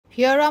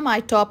Here are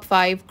my top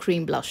 5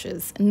 cream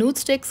blushes. Nude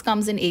Sticks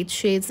comes in 8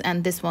 shades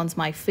and this one's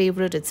my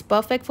favorite. It's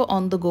perfect for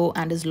on the go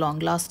and is long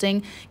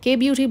lasting.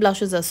 K-Beauty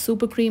blushes are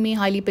super creamy,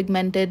 highly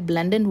pigmented,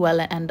 blend in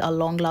well and are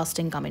long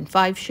lasting, come in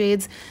 5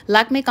 shades.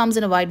 Lakme comes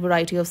in a wide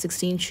variety of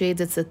 16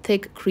 shades. It's a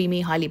thick,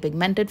 creamy, highly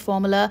pigmented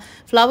formula.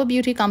 Flower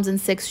Beauty comes in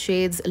 6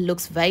 shades,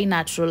 looks very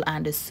natural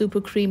and is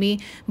super creamy.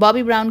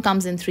 Bobbi Brown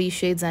comes in 3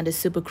 shades and is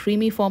super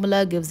creamy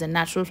formula, gives a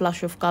natural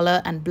flush of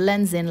color and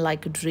blends in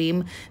like a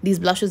dream. These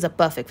blushes are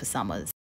perfect for summers.